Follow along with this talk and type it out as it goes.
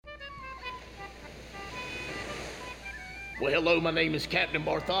Well, hello, my name is Captain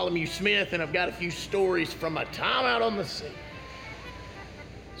Bartholomew Smith, and I've got a few stories from my time out on the sea.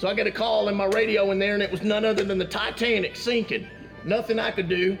 So I get a call in my radio in there, and it was none other than the Titanic sinking. Nothing I could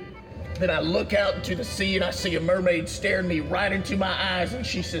do. Then I look out into the sea, and I see a mermaid staring me right into my eyes, and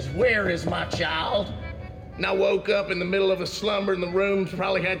she says, "Where is my child?" And I woke up in the middle of a slumber, and the room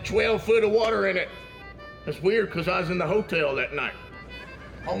probably had 12 foot of water in it. That's weird, because I was in the hotel that night.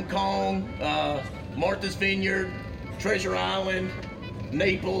 Hong Kong, Martha's Vineyard, Treasure Island,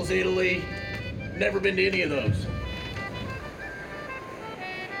 Naples, Italy. Never been to any of those.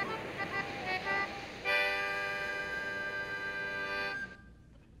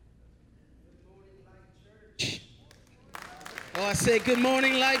 Oh, I said good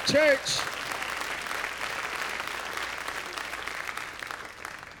morning, Life Church.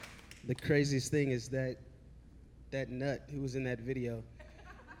 The craziest thing is that nut who was in that video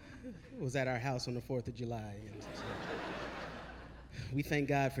was at our house on the 4th of July. And so we thank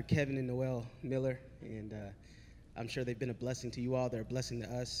God for Kevin and Noelle Miller, and I'm sure they've been a blessing to you all. They're a blessing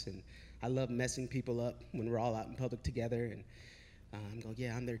to us, and I love messing people up when we're all out in public together, and I'm going,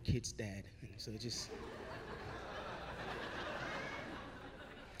 yeah, I'm their kid's dad. And so it just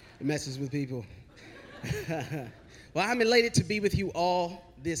it messes with people. Well, I'm elated to be with you all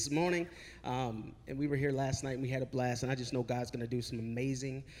this morning, and we were here last night and we had a blast, and I just know God's going to do some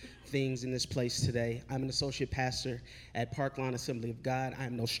amazing things in this place today. I'm an associate pastor at Parkline Assembly of God. I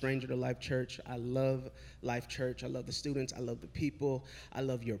am no stranger to Life Church. I love Life Church. I love the students. I love the people. I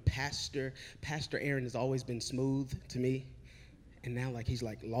love your pastor. Pastor Aaron has always been smooth to me, and now he's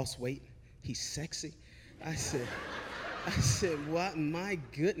lost weight. He's sexy. I said, what? My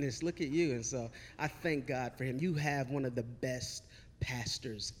goodness, look at you. And so I thank God for him. You have one of the best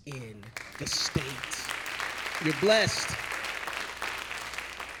pastors in the state. You're blessed.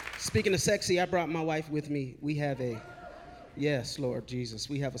 Speaking of sexy, I brought my wife with me. We have yes, Lord Jesus,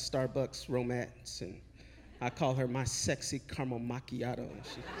 we have a Starbucks romance, and I call her my sexy caramel macchiato. And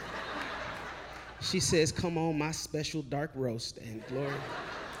she says, come on, my special dark roast, and glory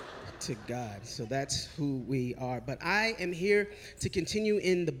to God. So that's who we are. But I am here to continue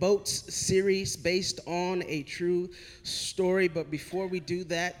in the Boats series based on a true story. But before we do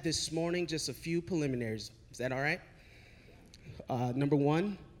that this morning, just a few preliminaries. Is that all right? Number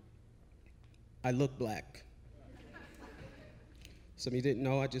one, I look black. Some of you didn't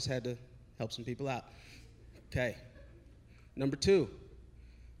know, I just had to help some people out. Okay. Number two,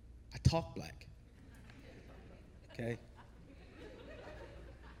 I talk black. Okay.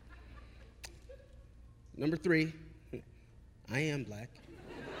 Number three, I am black.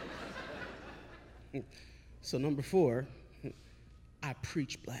 So number four, I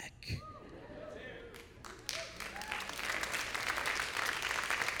preach black.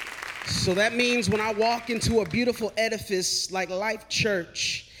 So that means when I walk into a beautiful edifice like Life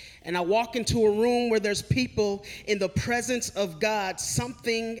Church, and I walk into a room where there's people in the presence of God,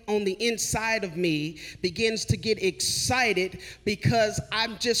 something on the inside of me begins to get excited because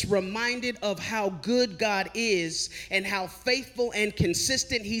I'm just reminded of how good God is and how faithful and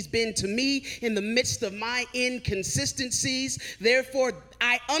consistent he's been to me in the midst of my inconsistencies. Therefore,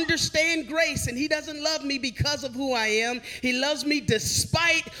 I understand grace, and he doesn't love me because of who I am. He loves me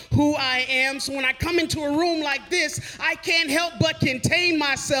despite who I am. So when I come into a room like this, I can't help but contain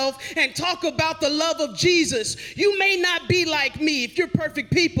myself and talk about the love of Jesus. You may not be like me if you're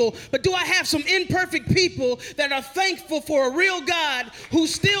perfect people, but do I have some imperfect people that are thankful for a real God who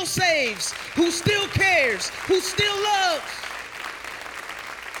still saves, who still cares, who still loves?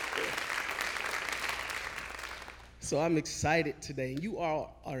 So I'm excited today, and you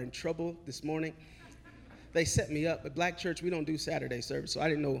all are in trouble this morning. They set me up. At Black Church, we don't do Saturday service, so I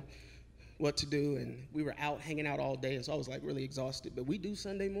didn't know what to do, and we were out hanging out all day, and so I was really exhausted. But we do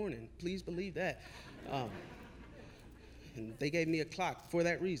Sunday morning. Please believe that. And they gave me a clock for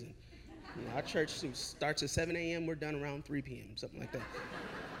that reason. Our church starts at 7 a.m. We're done around 3 p.m., something like that.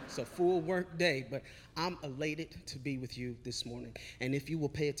 It's a full work day, but I'm elated to be with you this morning. And if you will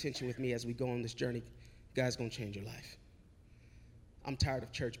pay attention with me as we go on this journey, God's going to change your life. I'm tired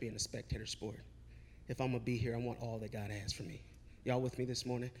of church being a spectator sport. If I'm going to be here, I want all that God has for me. Y'all with me this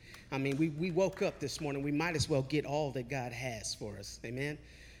morning? I mean, we woke up this morning. We might as well get all that God has for us. Amen?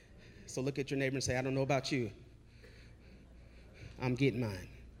 So look at your neighbor and say, I don't know about you. I'm getting mine.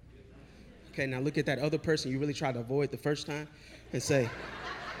 Okay, now look at that other person you really tried to avoid the first time and say,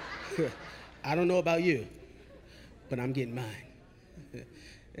 I don't know about you, but I'm getting mine.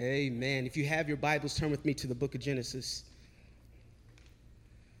 Amen. If you have your Bibles, turn with me to the book of Genesis.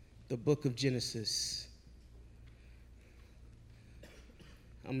 The book of Genesis.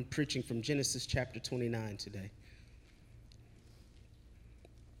 I'm preaching from Genesis chapter 29 today.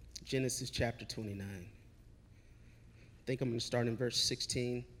 Genesis chapter 29. I think I'm going to start in verse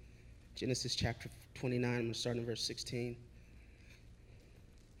 16. Genesis chapter 29, I'm going to start in verse 16.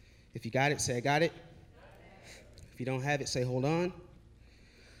 If you got it, say, I got it. If you don't have it, say, hold on.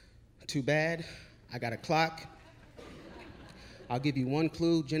 Too bad. I got a clock. I'll give you one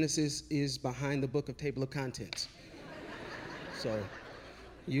clue. Genesis is behind the book of table of contents. So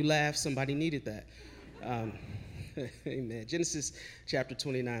you laugh, somebody needed that. Amen. Genesis chapter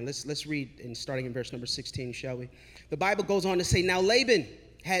 29. Let's read, and starting in verse number 16, shall we? The Bible goes on to say, now Laban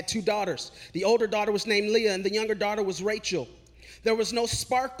had 2 daughters. The older daughter was named Leah, and the younger daughter was Rachel. There was no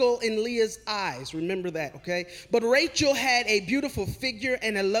sparkle in Leah's eyes. Remember that, okay? But Rachel had a beautiful figure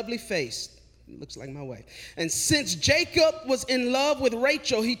and a lovely face. Looks like my wife. And since Jacob was in love with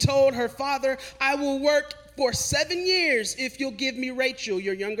Rachel, he told her father, I will work for 7 years if you'll give me Rachel,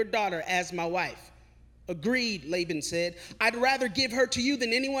 your younger daughter, as my wife. Agreed, Laban said. I'd rather give her to you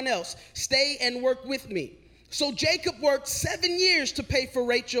than anyone else. Stay and work with me. So Jacob worked 7 years to pay for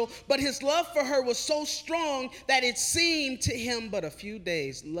Rachel, but his love for her was so strong that it seemed to him but a few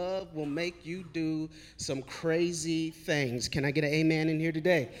days. Love will make you do some crazy things. Can I get an amen in here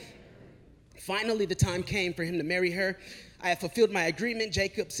today? Finally, the time came for him to marry her. I have fulfilled my agreement,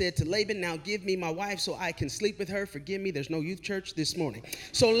 Jacob said to Laban. Now give me my wife so I can sleep with her. Forgive me, there's no youth church this morning.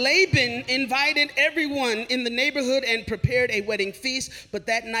 So Laban invited everyone in the neighborhood and prepared a wedding feast. But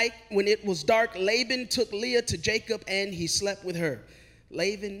that night, when it was dark, Laban took Leah to Jacob and he slept with her.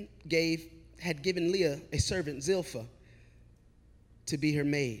 Laban had given Leah a servant, Zilpah, to be her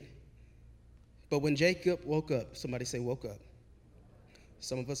maid. But when Jacob woke up, somebody say woke up.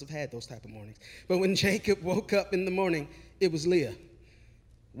 Some of us have had those type of mornings. But when Jacob woke up in the morning, it was Leah.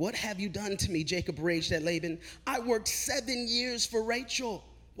 What have you done to me? Jacob raged at Laban. I worked 7 years for Rachel.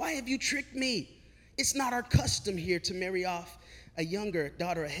 Why have you tricked me? It's not our custom here to marry off a younger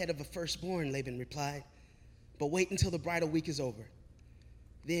daughter ahead of a firstborn, Laban replied. But wait until the bridal week is over.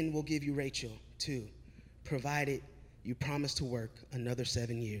 Then we'll give you Rachel too, provided you promise to work another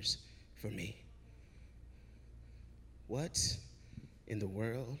 7 years for me. What in the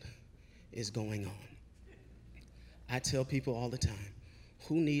world is going on? I tell people all the time,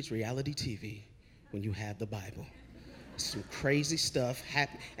 who needs reality TV when you have the Bible? Some crazy stuff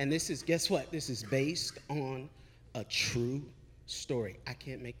happen. And this is, guess what? This is based on a true story. I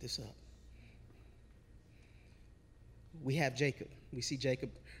can't make this up. We have Jacob. We see Jacob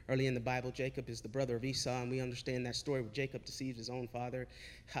early in the Bible. Jacob is the brother of Esau, and we understand that story where Jacob deceives his own father.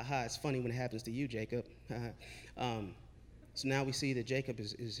 It's funny when it happens to you, Jacob. So now we see that Jacob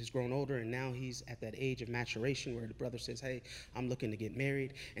has grown older, and now he's at that age of maturation where the brother says, hey, I'm looking to get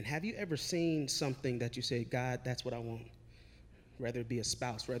married. And have you ever seen something that you say, God, that's what I want? Whether it be a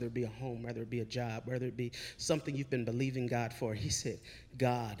spouse, whether it be a home, whether it be a job, whether it be something you've been believing God for. He said,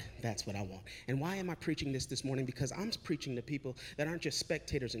 God, that's what I want. And why am I preaching this morning? Because I'm preaching to people that aren't just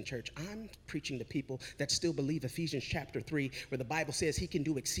spectators in church. I'm preaching to people that still believe Ephesians chapter 3, where the Bible says he can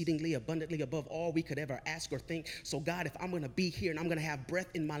do exceedingly abundantly above all we could ever ask or think. So God, if I'm going to be here and I'm going to have breath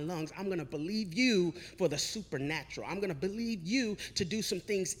in my lungs, I'm going to believe you for the supernatural. I'm going to believe you to do some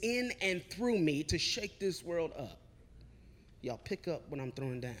things in and through me to shake this world up. Y'all pick up what I'm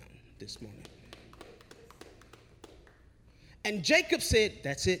throwing down this morning. And Jacob said,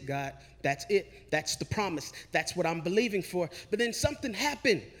 that's it, God. That's it. That's the promise. That's what I'm believing for. But then something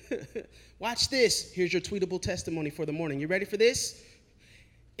happened. Watch this. Here's your tweetable testimony for the morning. You ready for this?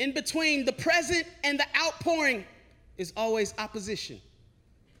 In between the present and the outpouring is always opposition.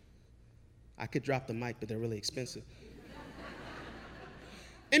 I could drop the mic, but they're really expensive.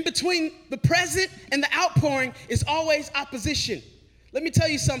 In between the present and the outpouring is always opposition. Let me tell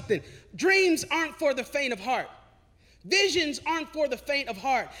you something. Dreams aren't for the faint of heart. Visions aren't for the faint of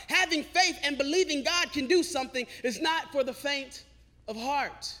heart. Having faith and believing God can do something is not for the faint of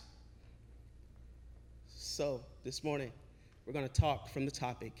heart. So this morning, we're going to talk from the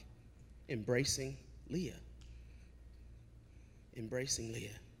topic, embracing Leah. Embracing Leah.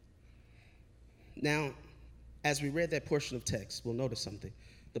 Now, as we read that portion of text, we'll notice something.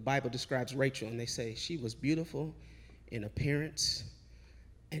 The Bible describes Rachel, and they say she was beautiful in appearance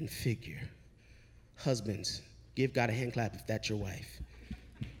and figure. Husbands, give God a hand clap if that's your wife.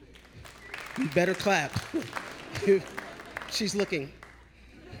 You better clap. She's looking.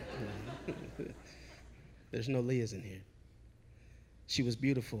 There's no Leahs in here. She was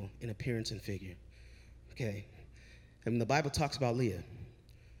beautiful in appearance and figure. Okay. And when the Bible talks about Leah,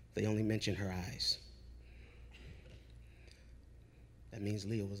 they only mention her eyes. That means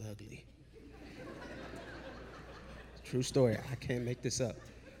Leah was ugly. True story. I can't make this up.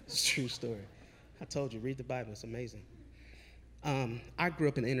 It's a true story. I told you, read the Bible. It's amazing. I grew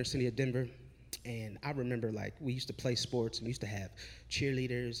up in the inner city of Denver, and I remember like we used to play sports and we used to have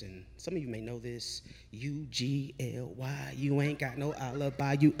cheerleaders, and some of you may know this, UGLY, you ain't got no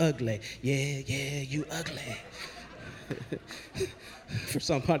alibi, you ugly. Yeah, you ugly. For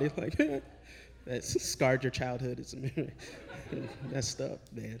somebody like that, that's scarred your childhood. It's a memory. Messed up,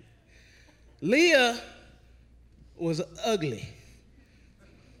 man. Leah was ugly.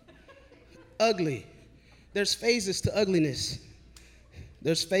 Ugly. There's phases to ugliness.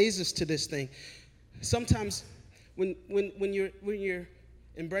 There's phases to this thing. Sometimes when you're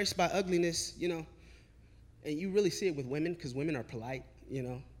embraced by ugliness, you know, and you really see it with women, because women are polite, you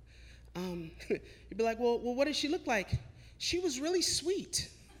know. You'd be like, well, what did she look like? She was really sweet.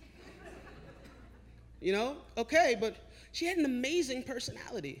 You know, okay, but she had an amazing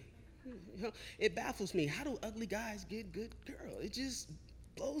personality. You know, it baffles me. How do ugly guys get good girl? It just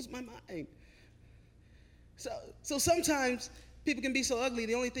blows my mind. So sometimes people can be so ugly,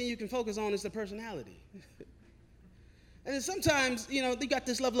 the only thing you can focus on is the personality. And then sometimes, you know, they got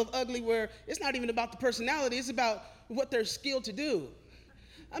this level of ugly where it's not even about the personality, it's about what they're skilled to do.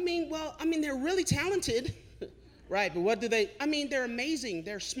 I mean, they're really talented, right? But what do they, they're amazing.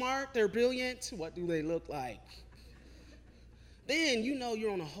 They're smart, they're brilliant. What do they look like? Then you know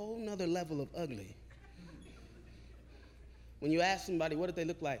you're on a whole nother level of ugly. When you ask somebody, what did they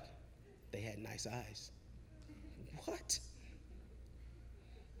look like? They had nice eyes. What?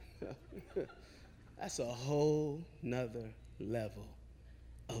 That's a whole nother level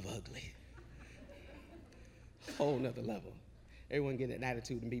of ugly. Whole nother level. Everyone get an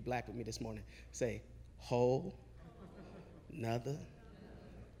attitude and be black with me this morning. Say, whole nother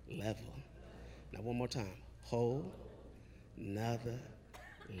level. Now one more time. Whole nother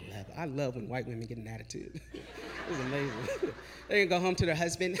level. I love when white women get an attitude. It's amazing. They're gonna go home to their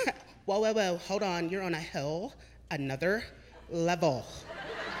husband. Whoa, hold on. You're on a whole another level.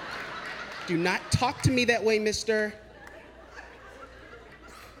 Do not talk to me that way, mister.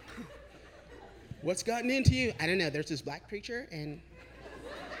 What's gotten into you? I don't know. There's this black preacher, and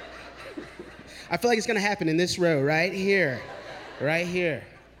I feel like it's going to happen in this row right here. Right here.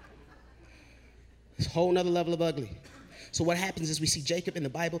 It's a whole nother level of ugly. So what happens is we see Jacob in the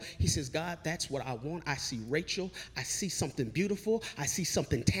Bible. He says, God, that's what I want. I see Rachel. I see something beautiful. I see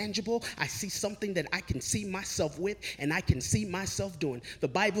something tangible. I see something that I can see myself with and I can see myself doing. The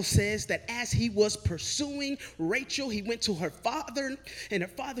Bible says that as he was pursuing Rachel, he went to her father, and her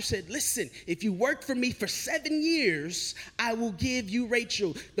father said, listen, if you work for me for 7 years, I will give you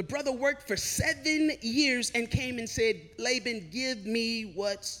Rachel. The brother worked for 7 years and came and said, Laban, give me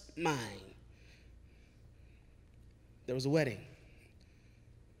what's mine. There was a wedding.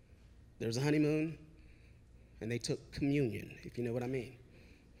 There was a honeymoon, and they took communion, if you know what I mean.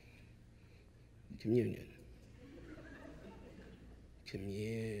 Communion.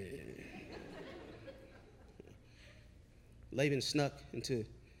 Laban snuck into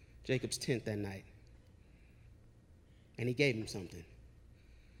Jacob's tent that night, and he gave him something,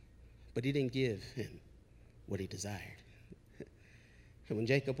 but he didn't give him what he desired. And when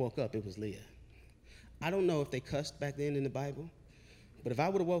Jacob woke up, it was Leah. I don't know if they cussed back then in the Bible, but if I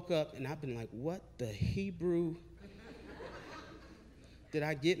would have woke up and I've been like, what the Hebrew did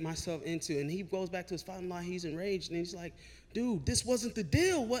I get myself into? And he goes back to his father-in-law, he's enraged, and he's like, dude, this wasn't the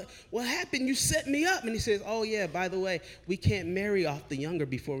deal. What happened? You set me up. And he says, oh yeah, by the way, we can't marry off the younger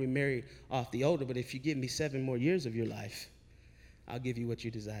before we marry off the older, but if you give me 7 more years of your life, I'll give you what you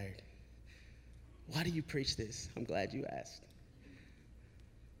desired. Why do you preach this? I'm glad you asked.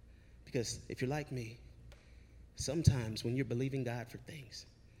 Because if you're like me, sometimes when you're believing God for things,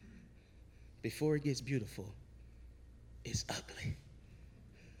 before it gets beautiful, it's ugly.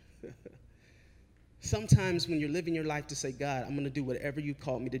 Sometimes when you're living your life to say, God, I'm going to do whatever you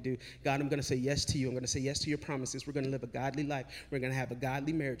called me to do. God, I'm going to say yes to you. I'm going to say yes to your promises. We're going to live a godly life. We're going to have a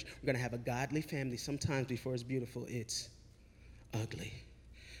godly marriage. We're going to have a godly family. Sometimes before it's beautiful, it's ugly.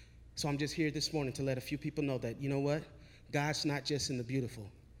 So I'm just here this morning to let a few people know that, you know what? God's not just in the beautiful.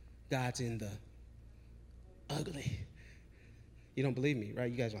 God's in the ugly. You don't believe me,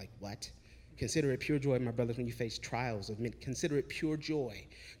 right? You guys are like, what? Consider it pure joy, my brothers, when you face trials of many. Consider it pure joy.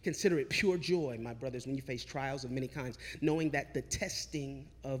 Consider it pure joy, my brothers, when you face trials of many kinds, knowing that the testing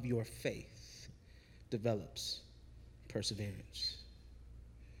of your faith develops perseverance.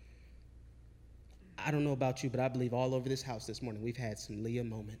 I don't know about you, but I believe all over this house this morning we've had some Leah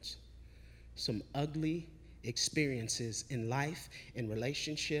moments, some ugly experiences in life, in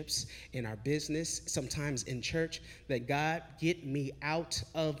relationships, in our business, sometimes in church, that God, get me out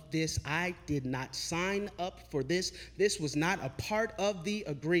of this. I did not sign up for this. This was not a part of the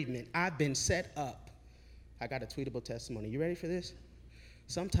agreement. I've been set up. I got a tweetable testimony. You ready for this?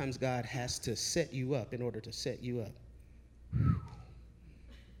 Sometimes God has to set you up in order to set you up.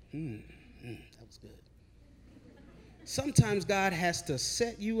 That was good. Sometimes God has to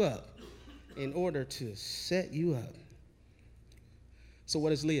set you up in order to set you up. So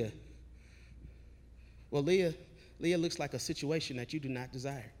what is Leah? Well, Leah looks like a situation that you do not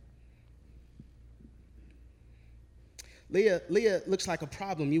desire. Leah looks like a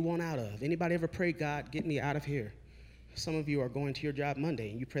problem you want out of. Anybody ever pray, God, get me out of here? Some of you are going to your job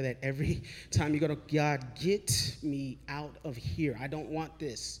Monday, and you pray that every time you go to God, get me out of here. I don't want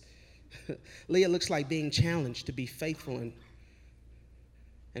this. Leah looks like being challenged to be faithful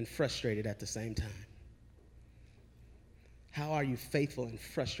and frustrated at the same time. How are you faithful and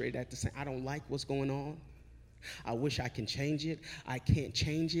frustrated at the same time? I don't like what's going on. I wish I can change it. I can't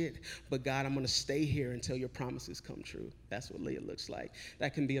change it. But God, I'm going to stay here until your promises come true. That's what Leah looks like.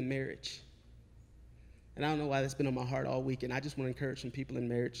 That can be a marriage. And I don't know why that's been on my heart all week. And I just want to encourage some people in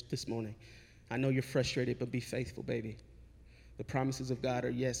marriage this morning. I know you're frustrated, but be faithful, baby. The promises of God are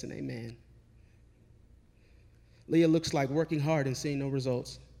yes and amen. Leah looks like working hard and seeing no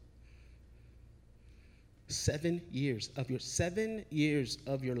results. 7 years of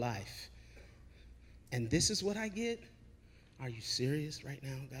your life. And this is what I get? Are you serious right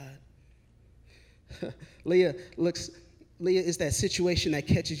now, God? Leah is that situation that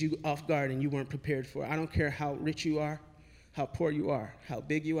catches you off guard and you weren't prepared for. I don't care how rich you are, how poor you are, how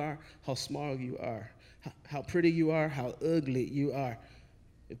big you are, how small you are, how pretty you are, how ugly you are.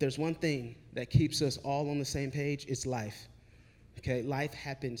 If there's one thing that keeps us all on the same page, it's life. Okay, life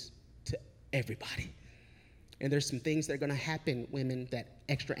happens to everybody. And there's some things that are going to happen, women, that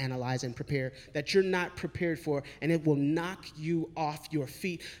extra analyze and prepare, that you're not prepared for, and it will knock you off your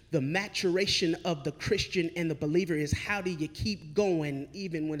feet. The maturation of the Christian and the believer is, how do you keep going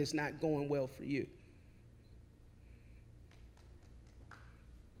even when it's not going well for you?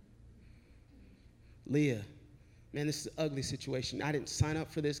 Leah, man, this is an ugly situation. I didn't sign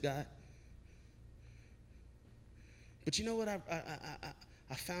up for this, God. But you know what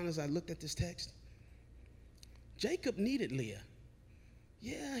I found as I looked at this text? Jacob needed Leah.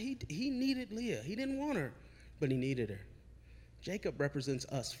 Yeah, he needed Leah. He didn't want her, but he needed her. Jacob represents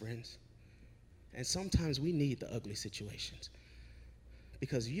us, friends. And sometimes we need the ugly situations.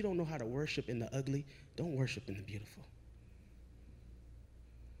 Because if you don't know how to worship in the ugly, don't worship in the beautiful.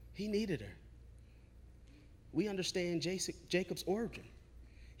 He needed her. We understand Jacob's origin.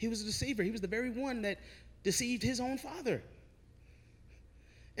 He was a deceiver. He was the very one that deceived his own father.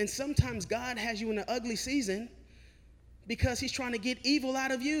 And sometimes God has you in an ugly season because he's trying to get evil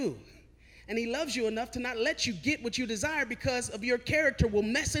out of you. And he loves you enough to not let you get what you desire because of your character will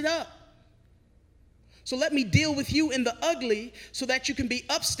mess it up. So let me deal with you in the ugly so that you can be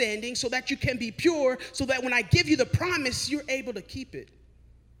upstanding, so that you can be pure, so that when I give you the promise, you're able to keep it.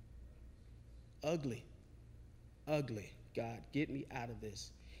 Ugly. Ugly. God, get me out of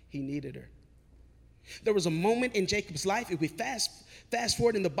this. He needed her. There was a moment in Jacob's life. If we fast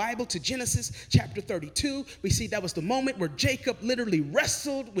forward in the Bible to Genesis chapter 32, we see that was the moment where Jacob literally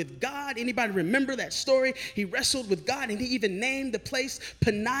wrestled with God. Anybody remember that story? He wrestled with God, and he even named the place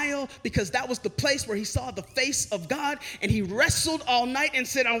Peniel because that was the place where he saw the face of God. And he wrestled all night and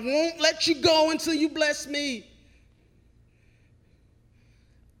said, I won't let you go until you bless me.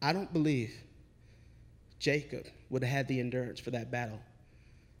 I don't believe Jacob would have had the endurance for that battle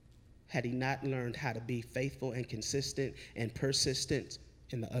had he not learned how to be faithful and consistent and persistent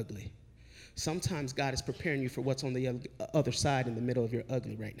in the ugly. Sometimes God is preparing you for what's on the other side in the middle of your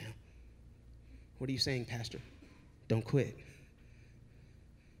ugly right now. What are you saying, Pastor? Don't quit.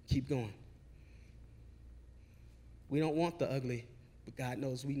 Keep going. We don't want the ugly, but God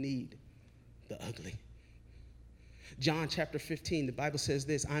knows we need the ugly. John chapter 15, the Bible says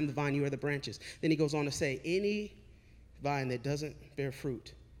this, I'm the vine, you are the branches. Then he goes on to say, any vine that doesn't bear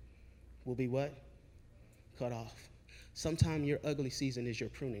fruit will be what? Cut off. Sometime your ugly season is your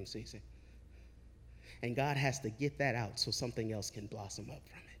pruning season. And God has to get that out so something else can blossom up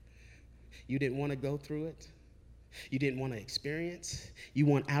from it. You didn't want to go through it. You didn't want to experience. You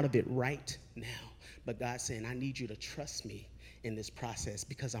want out of it right now. But God's saying, I need you to trust me in this process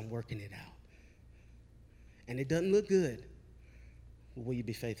because I'm working it out. And it doesn't look good. Will you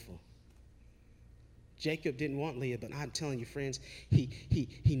be faithful? Jacob didn't want Leah, but I'm telling you, friends, he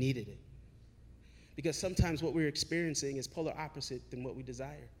needed it. Because sometimes what we're experiencing is polar opposite than what we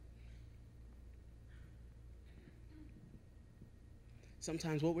desire.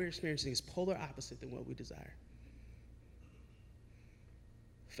 Sometimes what we're experiencing is polar opposite than what we desire.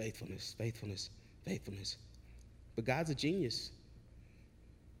 Faithfulness, faithfulness, faithfulness. But God's a genius.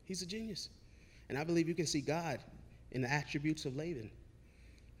 He's a genius. And I believe you can see God in the attributes of Laban.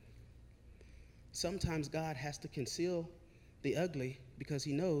 Sometimes God has to conceal the ugly because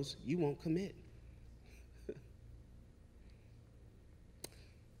he knows you won't commit.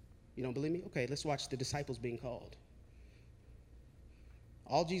 You don't believe me? Okay, let's watch the disciples being called.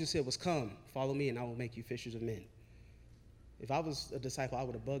 All Jesus said was, come, follow me, and I will make you fishers of men. If I was a disciple, I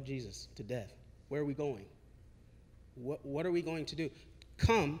would have bugged Jesus to death. Where are we going? What are we going to do?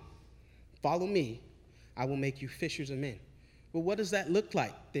 Come, follow me, I will make you fishers of men. Well, what does that look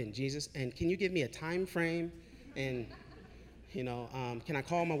like then, Jesus? And can you give me a time frame? And, can I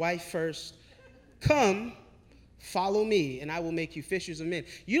call my wife first? Come, follow me, and I will make you fishers of men.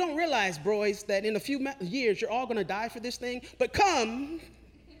 You don't realize, boys, that in a few years, you're all going to die for this thing. But come,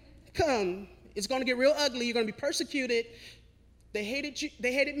 it's going to get real ugly. You're going to be persecuted. They hated you.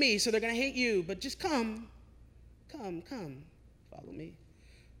 They hated me, so they're going to hate you. But just come, follow me.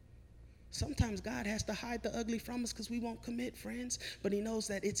 Sometimes God has to hide the ugly from us because we won't commit, friends. But he knows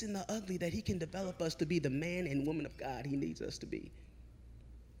that it's in the ugly that he can develop us to be the man and woman of God he needs us to be.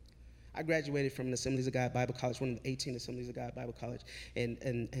 I graduated from an Assemblies of God Bible College, one of the 18 Assemblies of God Bible College,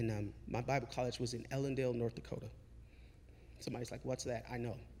 and my Bible college was in Ellendale, North Dakota. Somebody's like, what's that? I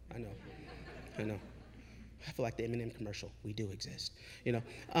know. I feel like the M&M commercial. We do exist,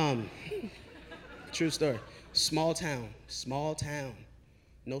 True story. Small town,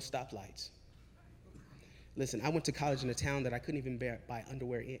 no stoplights. Listen, I went to college in a town that I couldn't even buy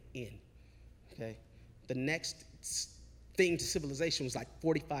underwear in, okay? The next thing to civilization was like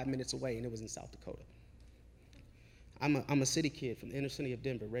 45 minutes away, and it was in South Dakota. I'm a city kid from the inner city of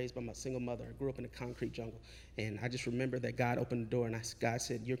Denver, raised by my single mother. I grew up in a concrete jungle, and I just remember that God opened the door, and God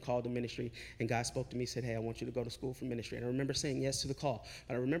said, you're called to ministry, and God spoke to me, said, hey, I want you to go to school for ministry, and I remember saying yes to the call.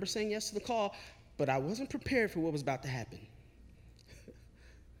 But I wasn't prepared for what was about to happen.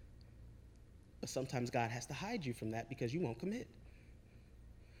 But sometimes God has to hide you from that because you won't commit.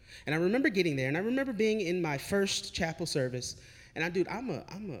 And I remember getting there, and I remember being in my first chapel service, and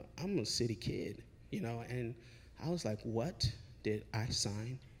I'm a city kid, and I was like, what did I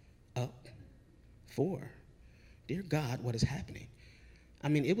sign up for? Dear God, what is happening? I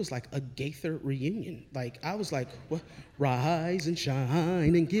mean, it was like a Gaither reunion. Like, I was like, what? Rise and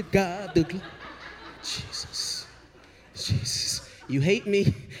shine and give God the glory. Jesus. You hate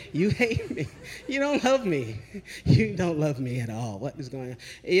me. You don't love me. You don't love me at all. What is going on?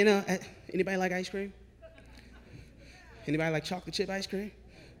 Anybody like ice cream? Anybody like chocolate chip ice cream?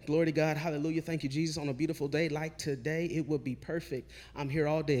 Glory to God. Hallelujah. Thank you, Jesus. On a beautiful day like today, it would be perfect. I'm here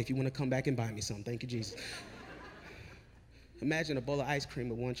all day if you want to come back and buy me some. Thank you, Jesus. Imagine a bowl of ice cream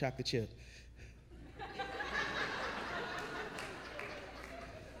with one chocolate chip.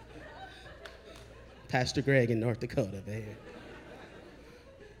 Pastor Greg in North Dakota, baby.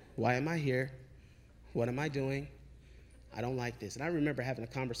 Why am I here? What am I doing? I don't like this. And I remember having a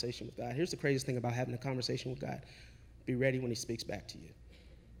conversation with God. Here's the craziest thing about having a conversation with God. Be ready when he speaks back to you.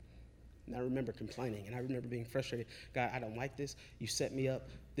 And I remember complaining, and I remember being frustrated. God, I don't like this. You set me up.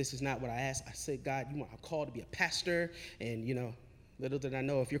 This is not what I asked. I said, God, I'm called to be a pastor, and, little did I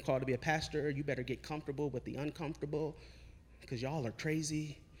know, if you're called to be a pastor, you better get comfortable with the uncomfortable, because y'all are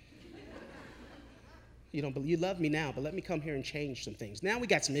crazy. You love me now, but let me come here and change some things. Now we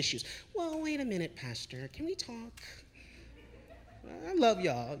got some issues. Well, wait a minute, Pastor. Can we talk? I love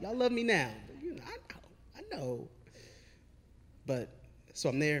y'all. Y'all love me now. But, I know. But, so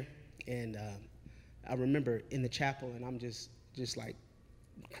I'm there, and I remember in the chapel, and I'm just like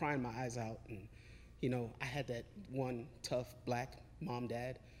crying my eyes out. And, I had that one tough black mom,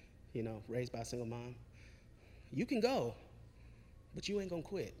 dad, raised by a single mom. You can go, but you ain't gonna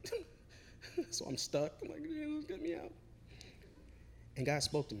quit. So I'm stuck. I'm like, Jesus, get me out. And God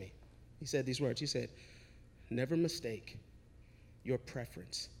spoke to me. He said these words. He said, never mistake your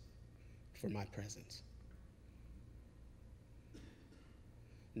preference for my presence.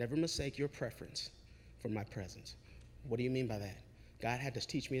 Never mistake your preference for my presence. What do you mean by that? God had to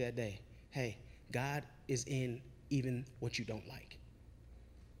teach me that day. Hey, God is in even what you don't like.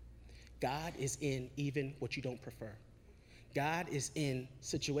 God is in even what you don't prefer. God is in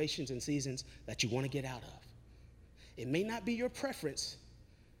situations and seasons that you want to get out of. It may not be your preference,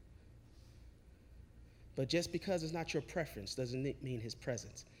 but just because it's not your preference doesn't mean his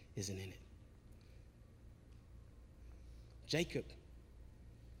presence isn't in it. Jacob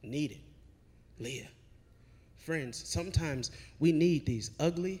needed Leah. Friends, sometimes we need these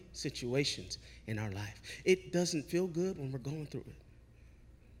ugly situations in our life. It doesn't feel good when we're going through it.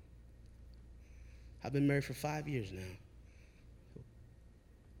 I've been married for 5 years now.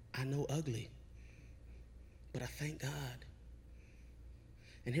 I know ugly, but I thank God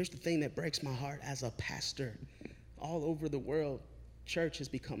And here's the thing that breaks my heart as a pastor. All over the world, church has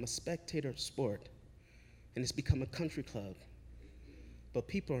become a spectator sport, and it's become a country club. But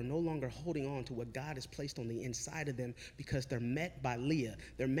people are no longer holding on to what God has placed on the inside of them because they're met by Leah.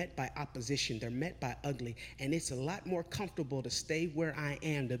 They're met by opposition. They're met by ugly. And it's a lot more comfortable to stay where I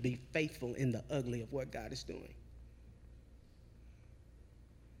am, to be faithful in the ugly of what God is doing.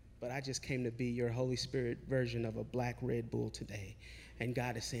 But I just came to be your Holy Spirit version of a black Red Bull today. And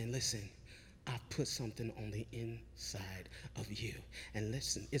God is saying, listen, I've put something on the inside of you. And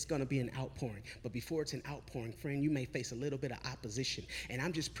listen, it's going to be an outpouring. But before it's an outpouring, friend, you may face a little bit of opposition. And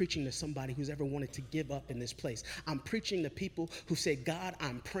I'm just preaching to somebody who's ever wanted to give up in this place. I'm preaching to people who say, God,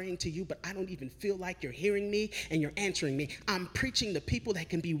 I'm praying to you, but I don't even feel like you're hearing me and you're answering me. I'm preaching to people that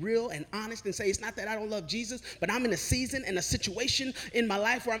can be real and honest and say, it's not that I don't love Jesus, but I'm in a season and a situation in my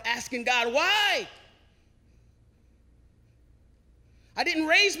life where I'm asking God, why? I didn't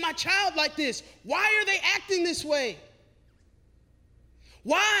raise my child like this. Why are they acting this way?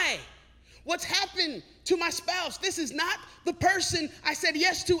 Why? What's happened to my spouse? This is not the person I said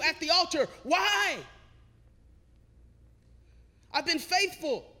yes to at the altar. Why? I've been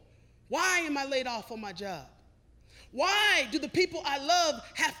faithful. Why am I laid off on my job? Why do the people I love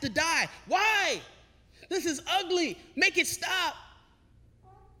have to die? Why? This is ugly. Make it stop.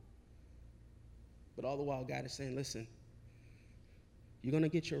 But all the while, God is saying, listen, you're going to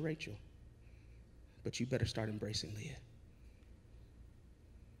get your Rachel, but you better start embracing Leah.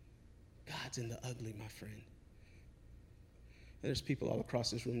 God's in the ugly, my friend. There's people all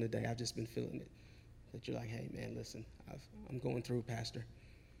across this room today, I've just been feeling it, that you're like, hey, man, listen, I'm going through, Pastor.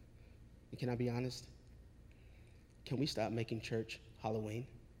 And can I be honest? Can we stop making church Halloween,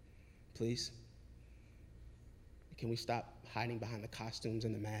 please? Can we stop hiding behind the costumes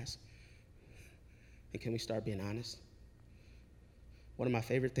and the mask? And can we start being honest? One of my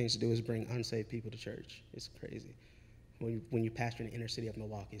favorite things to do is bring unsaved people to church. It's crazy. When you pastor in the inner city of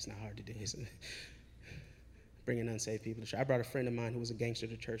Milwaukee, it's not hard to do, isn't it? Bringing unsaved people to church. I brought a friend of mine who was a gangster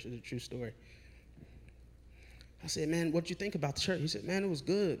to church. It's a true story. I said, man, what'd you think about the church? He said, man, it was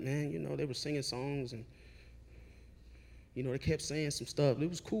good, man. You know, they were singing songs and, you know, they kept saying some stuff. It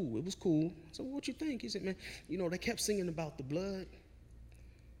was cool. It was cool. I said, well, what'd you think? He said, man, you know, they kept singing about the blood,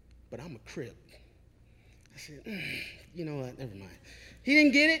 but I'm a Crip. I said, you know what, never mind. He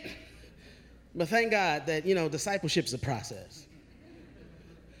didn't get it, but thank God that, you know, discipleship's a process.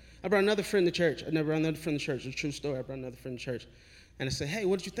 I brought another friend to church. It's a true story. I brought another friend to church, and I said, hey,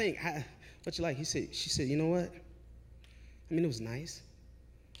 what did you think? What you like? She said, you know what? I mean, it was nice,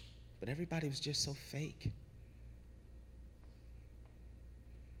 but everybody was just so fake.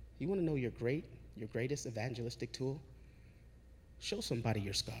 You want to know your greatest evangelistic tool? Show somebody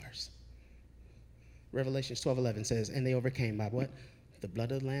your scars. Revelation 12:11 says, and they overcame by what? The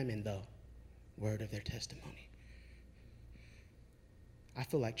blood of the Lamb and the word of their testimony. I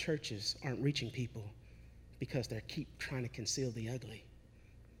feel like churches aren't reaching people because they keep trying to conceal the ugly.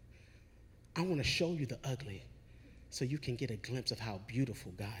 I want to show you the ugly so you can get a glimpse of how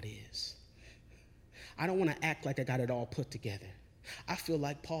beautiful God is. I don't want to act like I got it all put together. I feel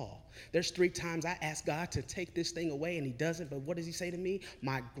like Paul. There's 3 times I ask God to take this thing away and he doesn't, but what does he say to me?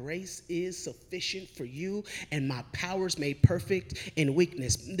 My grace is sufficient for you and my power is made perfect in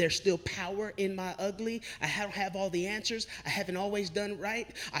weakness. There's still power in my ugly. I don't have all the answers. I haven't always done right.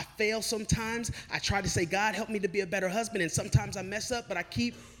 I fail sometimes. I try to say, God, help me to be a better husband, and sometimes I mess up, but I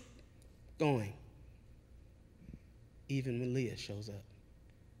keep going. Even when Leah shows up.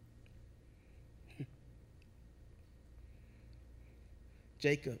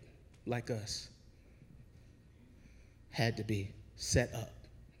 Jacob, like us, had to be set up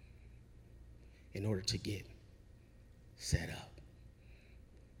in order to get set up.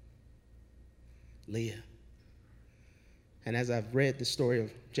 Leah. And as I've read the story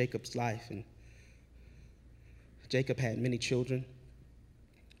of Jacob's life, and Jacob had many children.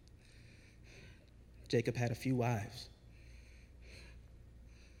 Jacob had a few wives.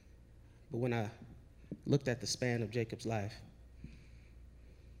 But when I looked at the span of Jacob's life,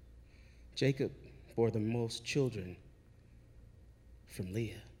 Jacob bore the most children from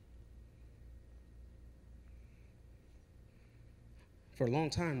Leah. For a long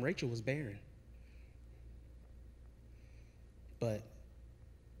time, Rachel was barren. But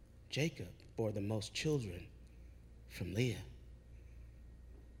Jacob bore the most children from Leah.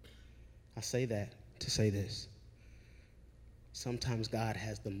 I say that to say this. Sometimes God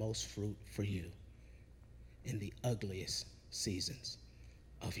has the most fruit for you in the ugliest seasons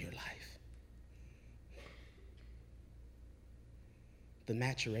of your life. The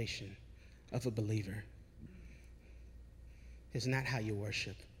maturation of a believer It's not how you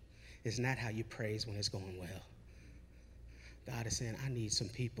worship. It's not how you praise when it's going well. God is saying, I need some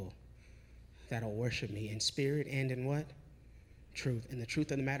people that'll worship me in spirit and in what? Truth. And the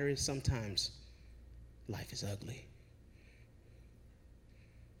truth of the matter is sometimes life is ugly.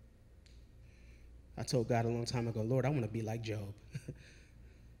 I told God a long time ago, Lord, I want to be like Job.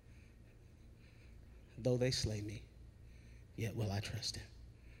 Though they slay me, yet will I trust him.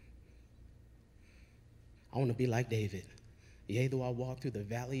 I want to be like David. Yea, though I walk through the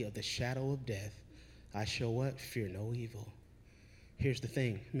valley of the shadow of death, I shall what? Fear no evil. Here's the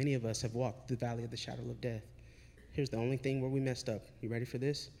thing. Many of us have walked the valley of the shadow of death. Here's the only thing where we messed up. You ready for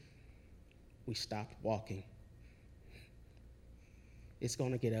this? We stopped walking. It's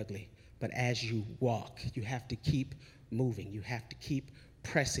going to get ugly. But as you walk, you have to keep moving. You have to keep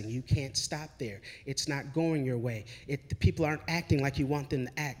pressing. You can't stop there. It's not going your way. The people aren't acting like you want them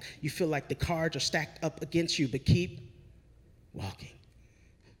to act. You feel like the cards are stacked up against you, but keep walking.